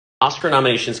Oscar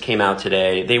nominations came out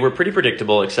today. They were pretty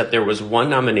predictable, except there was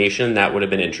one nomination that would have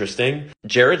been interesting.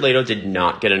 Jared Leto did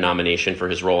not get a nomination for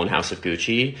his role in House of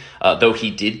Gucci, though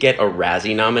he did get a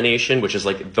Razzie nomination, which is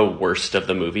like the worst of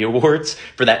the movie awards,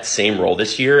 for that same role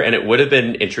this year, and it would have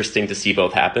been interesting to see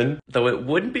both happen. Though it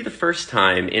wouldn't be the first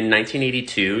time. In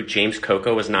 1982, James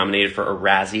Coco was nominated for a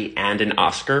Razzie and an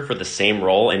Oscar for the same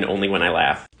role in Only When I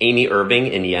Laugh. Amy Irving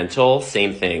in Yentl,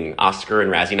 same thing. Oscar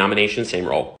and Razzie nomination, same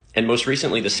role. And most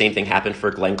recently, the same thing happened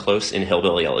for Glenn Close in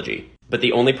Hillbilly Elegy. But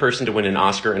the only person to win an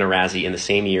Oscar and a Razzie in the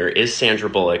same year is Sandra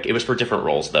Bullock. It was for different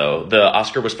roles, though. The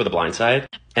Oscar was for The Blind Side,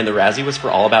 and the Razzie was for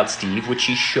All About Steve, which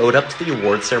she showed up to the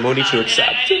awards ceremony to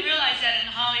accept.